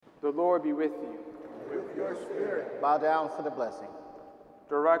The Lord be with you. With your spirit. Bow down for the blessing.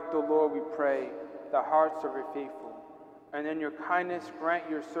 Direct, O Lord, we pray, the hearts of your faithful, and in your kindness grant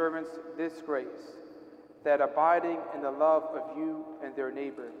your servants this grace, that abiding in the love of you and their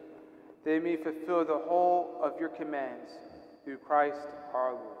neighbor, they may fulfill the whole of your commands through Christ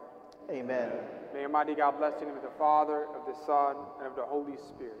our Lord. Amen. May Almighty God bless you in the name of the Father, of the Son, and of the Holy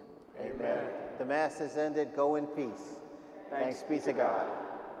Spirit. Amen. The Mass is ended. Go in peace. Thanks be to God.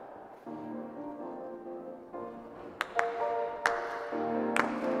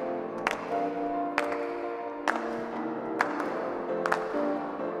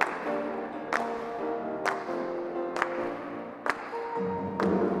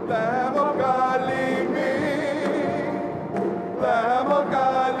 Lamb of God, lead me. Lamb of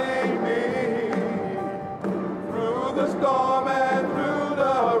God, lead me through the storm and through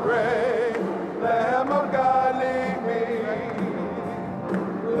the rain. Lamb of God, lead me.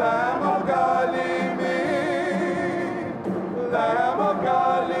 Lamb of God, lead me. Lamb of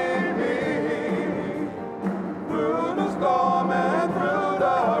God, lead me through the storm and through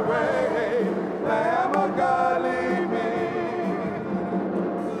the rain. Lamb of God, lead me.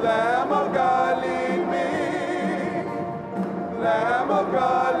 Lamb of God, lead me. Lamb of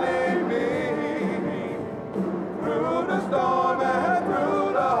God, lead me through the storm and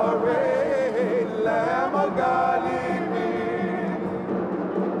through the rain. Lamb of God, lead me.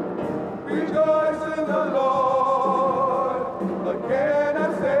 Rejoice in the Lord. Again I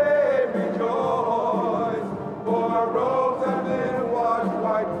say rejoice. For our robes have been washed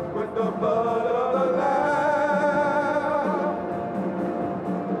white with the blood of the Lamb.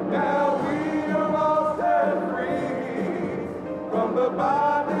 Now we are all set free from the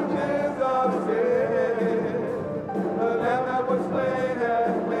bondages of sin. The Lamb that was slain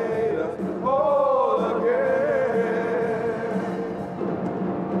has made us whole again.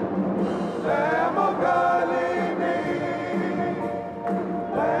 Lamb of God, lead me.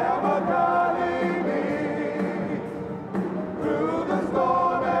 Lamb of God, lead me through the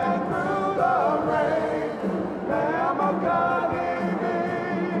storm and through the rain. Lamb of God, lead me.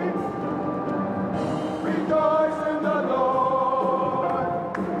 Rejoice in the Lord.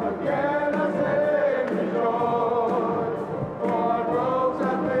 Again I say rejoice. For our robes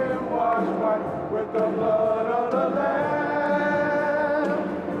have been washed white with the blood of the Lamb.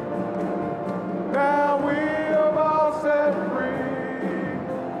 Now we are all set free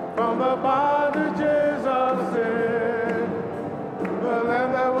from the bondages of sin. The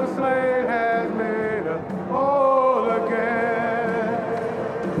Lamb that was slain has made us whole again.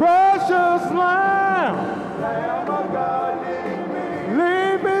 Precious Lamb. Lamb